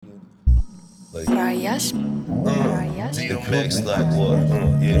Rayas. It mix like what?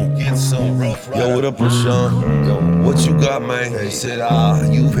 Yeah, get some rough rider. Yo, what up, Rashaan? Yo, what you got, man? He said,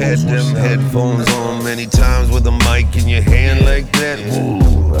 you've had them headphones on many times with a mic in your hand like that.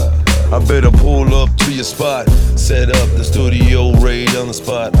 Ooh, I better pull up to your spot. Set up the studio right on the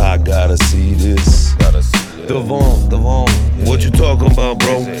spot. I gotta see this. Devon, what you talking about,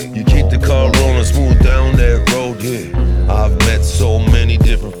 bro? You keep the car rolling smooth down that road, yeah. I've met so many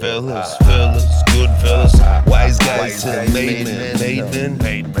different fellas, good fellas, wise guys to the made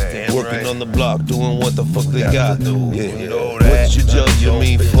men, working on the block, doing what the fuck they got. Yeah, what you judging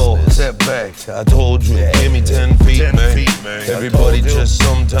me for? Step back, I told you, give me 10 feet, man. Everybody just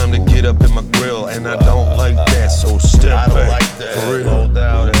some time to get up in my grill, and I don't like that, so step back. For real,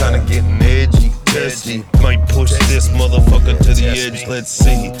 kinda getting edgy. Testy, might push this motherfucker to the edge, let's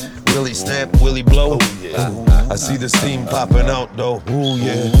see. Willie snap, Willie blow. I see the steam popping out though, ooh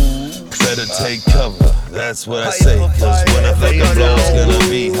yeah. Better take cover, that's what I say. Cause when I fucking blow, it's gonna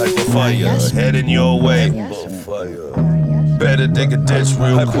be hyper fire. Heading your way, better dig a ditch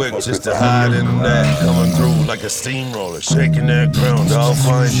real quick just to hide in that. Coming through like a steamroller, shaking that ground. I'll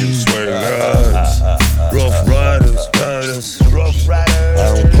find you, swear to God. Rough riders, I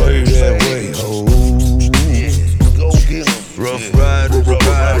don't play that way. Oh, go get 'em. Rough riders,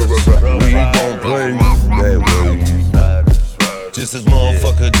 we gon' play that way. Just as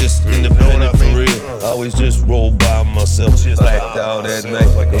motherfucker, just independent for real. Always just roll by myself, blacked out at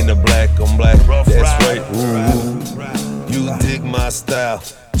night in the black on black. That's right. Ooh, you dig my style.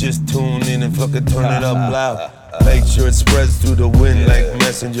 Just tune in and fucking turn it up loud. Make sure it spreads through the wind like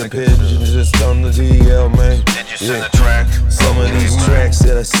messenger pigeons just on the DL, man. Did you send a track? Some of these tracks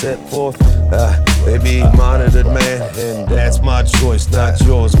that I set forth, they be monitored, man. And that's my choice, not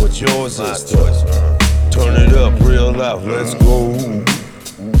yours. What yours is, turn it up real loud. Let's go.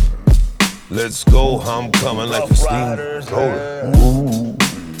 Let's go. I'm coming like a steamroller. Ooh,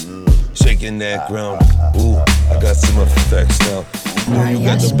 shaking that ground. Ooh, I got some effects now. You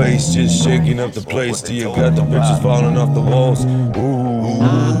got the bass just shaking up the place. Do you got the pictures falling off the walls?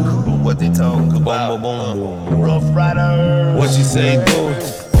 Ooh, What they talk about? Rough Rider. what you say, dude?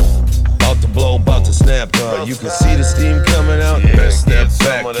 About to blow, about to snap. You can see the steam coming out. Best step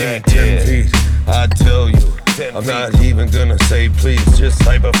back, give me 10 feet. I tell you, I'm not even gonna say please. Just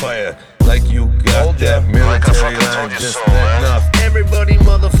hyper fire like you got that military line. Just enough. Everybody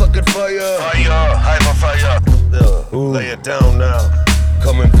motherfucking fire. Fire, hyper fire. Lay it down now.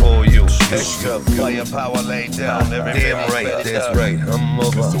 Coming for you. Extra firepower laid down. Damn right, that's right. I'm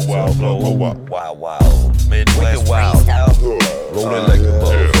over. Wow. Midwest wow. Rolling like a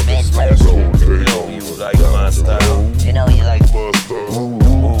motherfucker. You know you like my style. You know you like